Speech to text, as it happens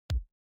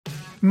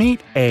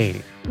Meet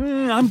A.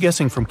 I'm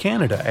guessing from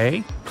Canada,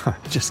 eh?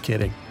 Just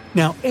kidding.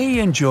 Now, A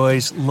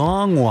enjoys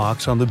long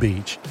walks on the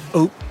beach.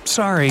 Oh,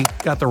 sorry,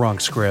 got the wrong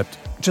script.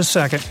 Just a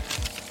second.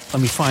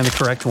 Let me find the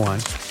correct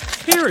one.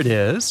 Here it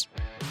is.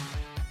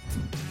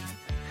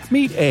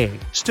 Meet A,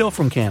 still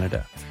from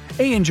Canada.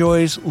 A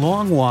enjoys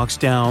long walks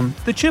down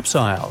the chips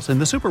aisles in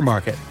the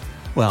supermarket.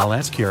 Well,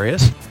 that's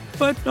curious.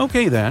 But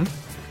okay then.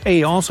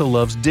 A also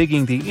loves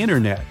digging the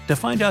internet to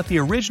find out the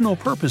original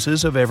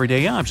purposes of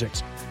everyday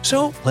objects.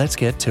 So let's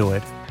get to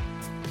it.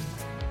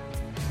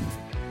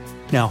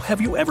 Now,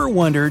 have you ever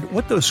wondered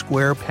what those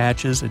square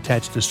patches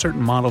attached to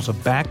certain models of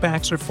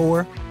backpacks are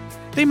for?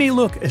 They may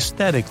look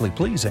aesthetically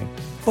pleasing,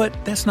 but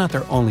that's not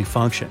their only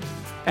function.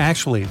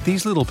 Actually,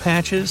 these little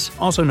patches,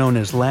 also known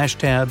as lash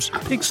tabs,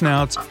 pig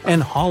snouts,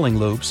 and hauling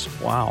loops,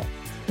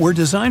 were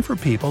designed for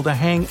people to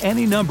hang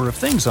any number of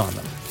things on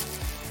them.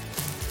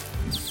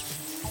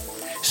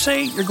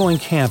 Say you're going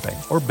camping,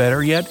 or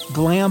better yet,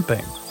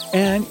 glamping,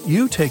 and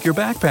you take your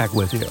backpack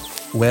with you.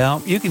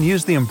 Well, you can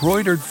use the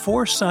embroidered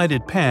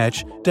four-sided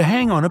patch to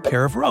hang on a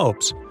pair of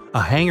ropes,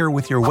 a hanger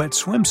with your wet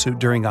swimsuit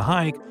during a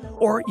hike,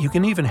 or you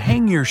can even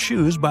hang your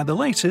shoes by the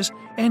laces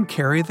and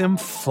carry them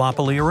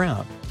floppily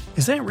around.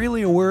 Is that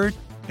really a word?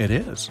 It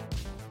is.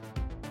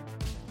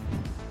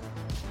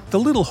 The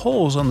little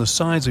holes on the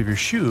sides of your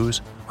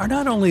shoes are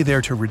not only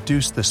there to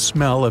reduce the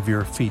smell of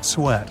your feet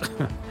sweat.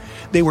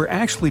 They were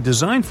actually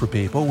designed for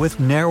people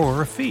with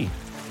narrower feet.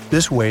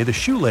 This way, the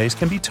shoelace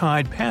can be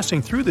tied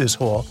passing through this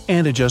hole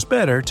and adjust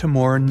better to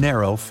more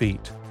narrow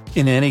feet.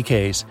 In any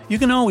case, you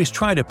can always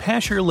try to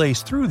pass your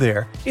lace through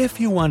there if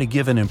you want to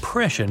give an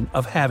impression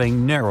of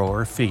having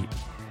narrower feet.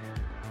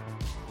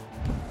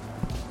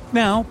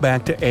 Now,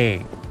 back to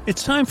A.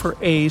 It's time for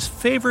A's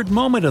favorite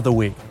moment of the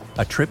week,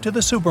 a trip to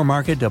the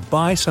supermarket to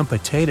buy some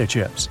potato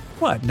chips.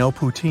 What, no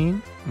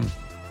poutine?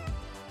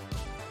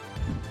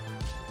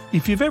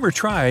 If you've ever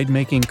tried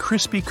making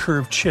crispy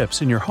curved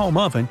chips in your home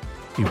oven,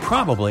 you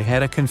probably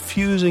had a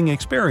confusing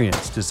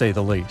experience, to say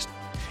the least.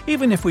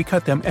 Even if we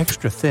cut them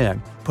extra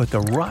thin, put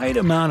the right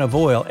amount of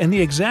oil and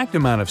the exact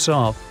amount of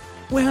salt,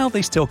 well,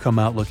 they still come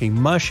out looking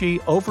mushy,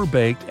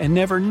 overbaked, and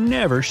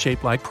never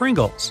shaped like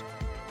Pringles.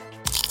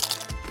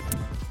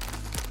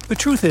 The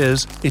truth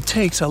is, it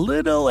takes a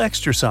little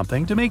extra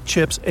something to make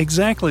chips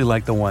exactly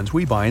like the ones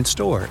we buy in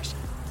stores.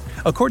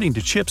 According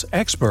to chips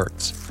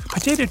experts,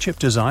 potato chip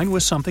design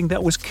was something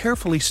that was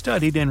carefully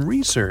studied and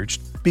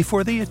researched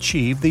before they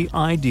achieved the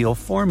ideal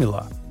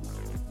formula.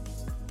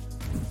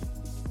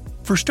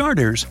 For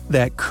starters,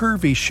 that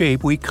curvy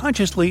shape we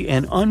consciously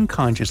and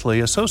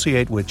unconsciously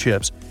associate with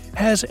chips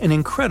has an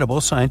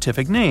incredible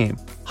scientific name: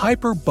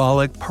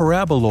 hyperbolic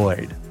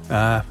paraboloid.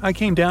 I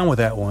came down with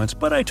that once,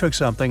 but I took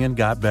something and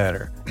got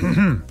better.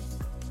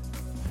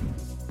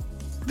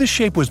 This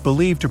shape was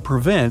believed to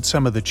prevent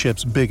some of the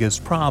chip's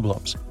biggest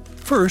problems.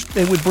 First,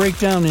 they would break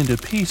down into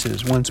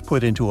pieces once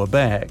put into a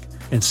bag,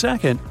 and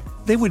second,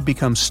 they would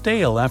become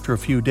stale after a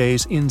few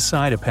days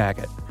inside a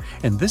packet.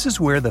 And this is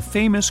where the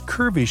famous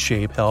curvy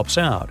shape helps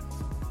out.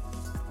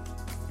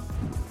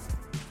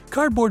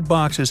 Cardboard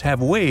boxes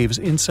have waves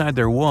inside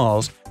their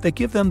walls that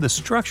give them the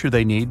structure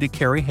they need to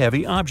carry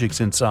heavy objects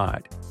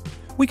inside.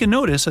 We can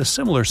notice a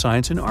similar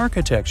science in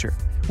architecture,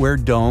 where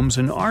domes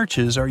and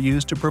arches are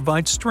used to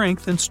provide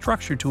strength and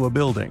structure to a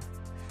building.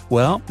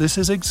 Well, this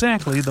is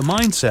exactly the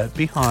mindset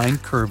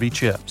behind curvy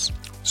chips.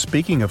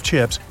 Speaking of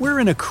chips, we're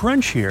in a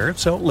crunch here,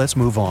 so let's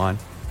move on.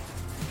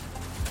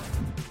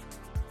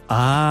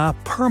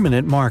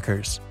 Permanent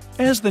markers.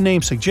 As the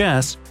name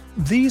suggests,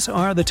 these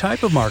are the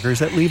type of markers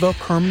that leave a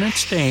permanent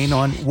stain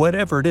on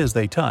whatever it is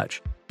they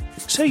touch.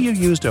 Say you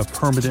used a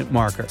permanent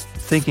marker,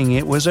 thinking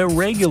it was a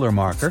regular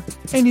marker,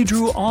 and you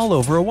drew all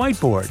over a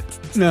whiteboard.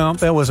 No,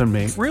 that wasn't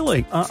me.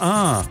 Really?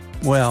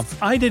 Well,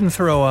 I didn't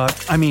throw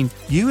out.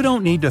 You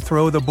don't need to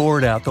throw the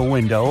board out the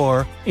window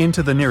or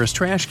into the nearest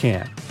trash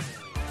can.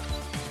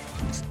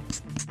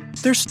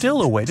 There's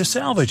still a way to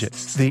salvage it.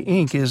 The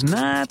ink is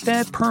not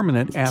that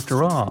permanent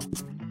after all.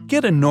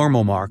 Get a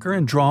normal marker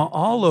and draw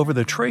all over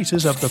the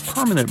traces of the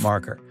permanent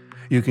marker.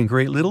 You can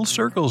create little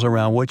circles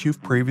around what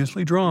you've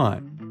previously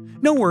drawn.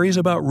 No worries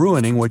about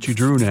ruining what you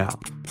drew now.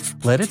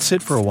 Let it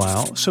sit for a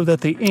while so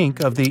that the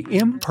ink of the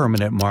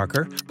impermanent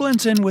marker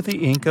blends in with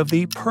the ink of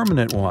the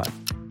permanent one.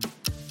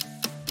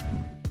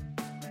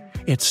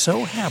 It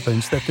so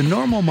happens that the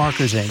normal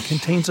marker's ink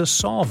contains a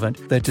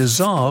solvent that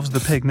dissolves the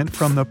pigment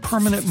from the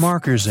permanent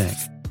marker's ink.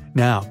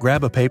 Now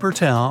grab a paper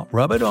towel,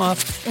 rub it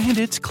off, and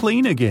it's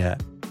clean again.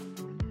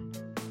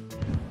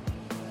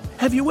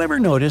 Have you ever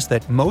noticed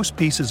that most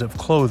pieces of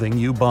clothing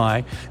you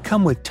buy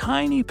come with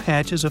tiny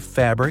patches of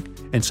fabric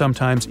and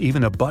sometimes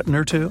even a button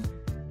or two?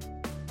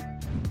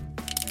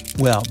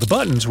 Well, the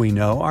buttons we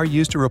know are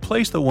used to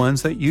replace the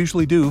ones that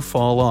usually do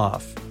fall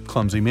off.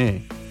 Clumsy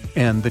me.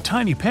 And the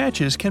tiny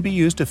patches can be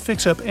used to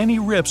fix up any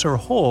rips or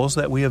holes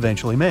that we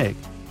eventually make.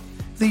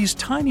 These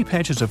tiny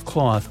patches of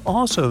cloth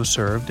also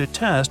serve to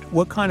test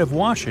what kind of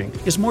washing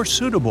is more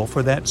suitable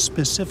for that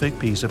specific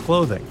piece of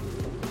clothing.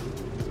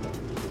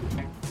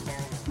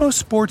 Most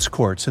sports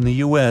courts in the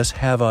US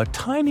have a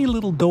tiny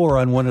little door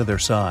on one of their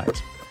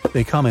sides.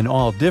 They come in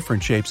all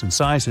different shapes and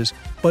sizes,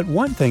 but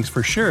one thing's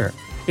for sure,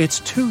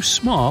 it's too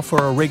small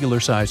for a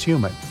regular-sized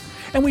human.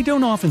 And we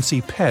don't often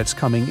see pets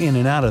coming in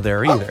and out of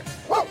there either.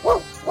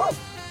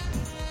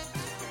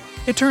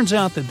 It turns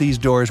out that these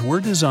doors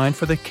were designed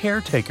for the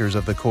caretakers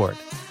of the court.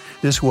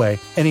 This way,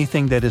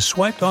 anything that is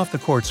swiped off the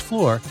court's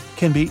floor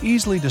can be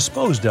easily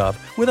disposed of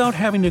without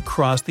having to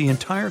cross the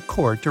entire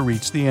court to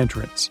reach the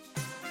entrance.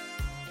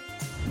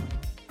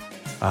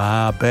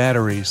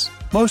 Batteries.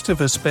 Most of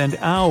us spend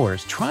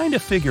hours trying to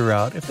figure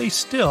out if they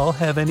still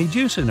have any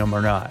juice in them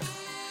or not.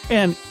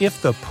 And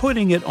if the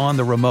putting it on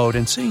the remote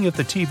and seeing if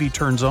the TV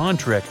turns on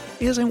trick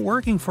isn't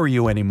working for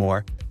you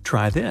anymore,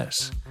 try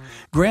this.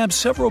 Grab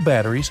several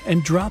batteries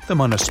and drop them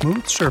on a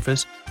smooth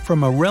surface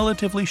from a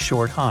relatively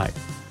short height.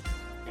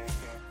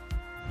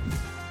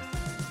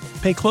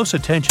 Pay close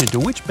attention to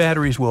which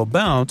batteries will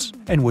bounce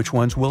and which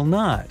ones will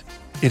not.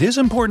 It is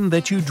important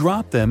that you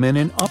drop them in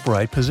an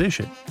upright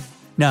position.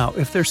 Now,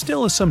 if there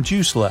still is some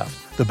juice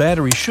left, the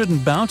battery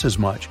shouldn't bounce as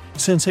much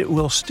since it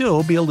will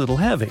still be a little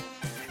heavy.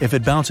 If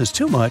it bounces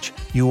too much,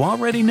 you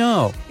already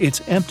know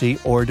it's empty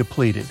or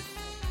depleted.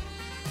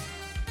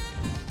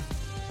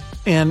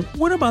 And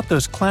what about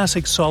those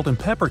classic salt and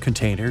pepper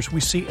containers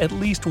we see at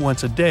least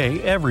once a day,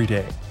 every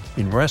day,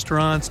 in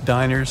restaurants,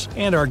 diners,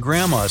 and our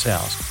grandma's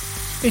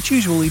house? It's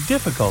usually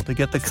difficult to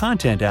get the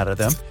content out of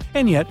them,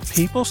 and yet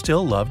people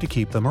still love to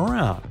keep them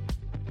around.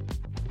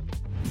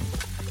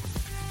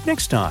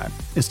 Next time,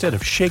 instead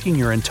of shaking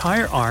your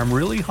entire arm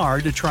really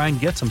hard to try and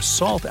get some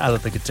salt out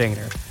of the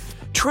container,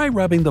 try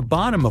rubbing the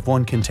bottom of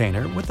one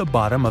container with the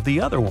bottom of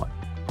the other one.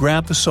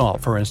 Grab the salt,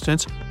 for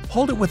instance,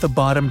 hold it with the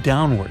bottom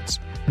downwards.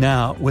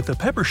 Now, with the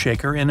pepper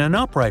shaker in an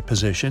upright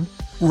position,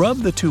 rub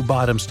the two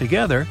bottoms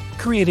together,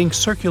 creating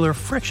circular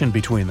friction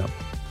between them.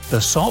 The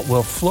salt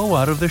will flow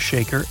out of the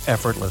shaker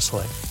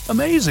effortlessly.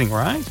 Amazing,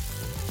 right?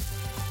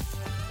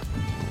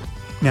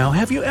 Now,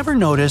 have you ever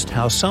noticed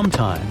how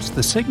sometimes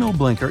the signal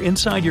blinker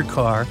inside your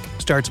car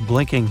starts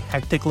blinking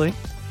hectically?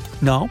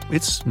 No,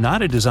 it's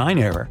not a design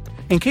error.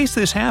 In case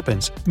this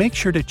happens, make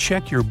sure to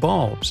check your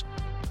bulbs.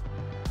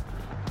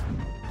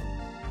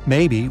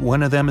 Maybe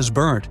one of them is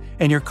burnt,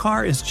 and your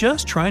car is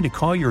just trying to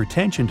call your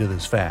attention to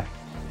this fact.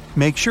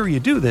 Make sure you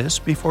do this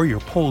before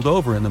you're pulled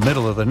over in the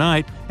middle of the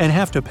night and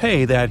have to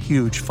pay that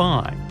huge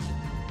fine.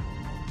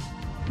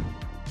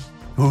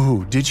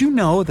 Ooh, did you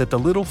know that the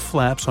little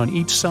flaps on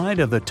each side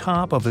of the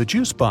top of the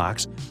juice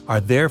box are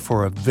there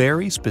for a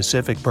very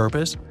specific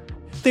purpose?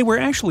 They were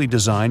actually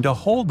designed to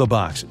hold the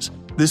boxes.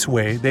 This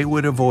way, they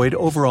would avoid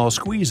overall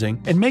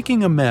squeezing and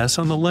making a mess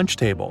on the lunch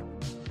table.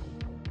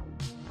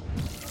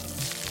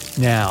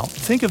 Now,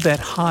 think of that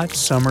hot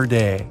summer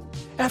day.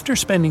 After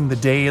spending the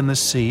day in the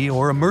sea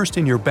or immersed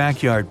in your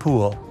backyard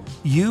pool,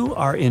 you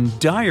are in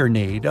dire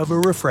need of a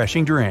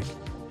refreshing drink.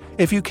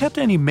 If you kept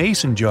any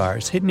mason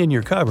jars hidden in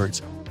your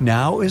cupboards,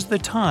 now is the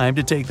time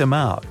to take them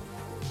out.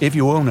 If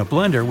you own a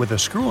blender with a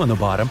screw on the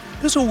bottom,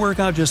 this will work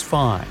out just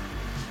fine.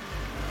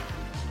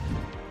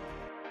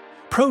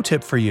 Pro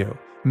tip for you: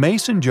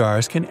 mason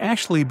jars can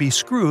actually be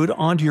screwed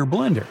onto your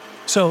blender.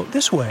 So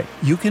this way,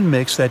 you can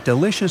mix that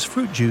delicious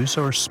fruit juice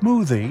or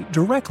smoothie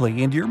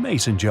directly into your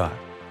mason jar.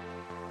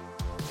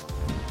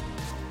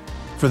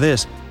 For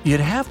this, you'd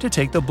have to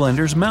take the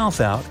blender's mouth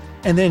out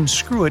and then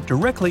screw it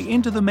directly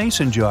into the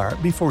mason jar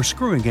before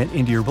screwing it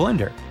into your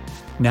blender.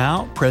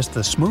 Now press the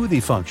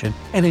smoothie function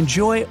and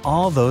enjoy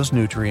all those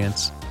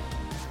nutrients.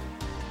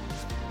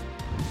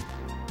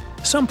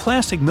 Some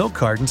plastic milk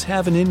cartons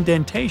have an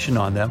indentation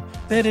on them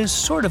that is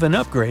sort of an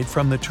upgrade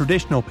from the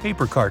traditional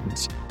paper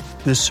cartons.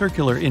 This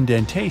circular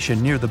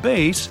indentation near the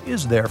base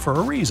is there for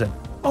a reason.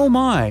 Oh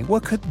my,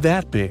 what could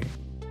that be?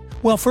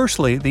 Well,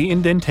 firstly, the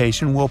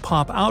indentation will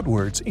pop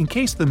outwards in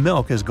case the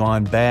milk has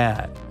gone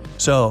bad.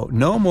 So,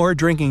 no more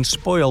drinking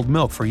spoiled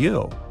milk for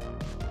you.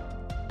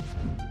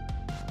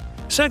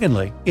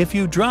 Secondly, if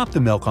you drop the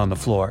milk on the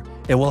floor,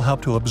 it will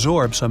help to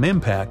absorb some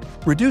impact,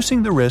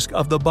 reducing the risk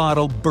of the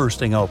bottle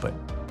bursting open.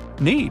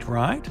 Neat,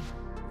 right?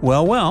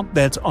 Well,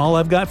 that's all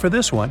I've got for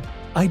this one.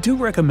 I do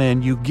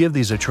recommend you give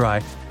these a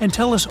try and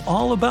tell us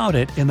all about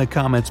it in the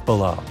comments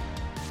below.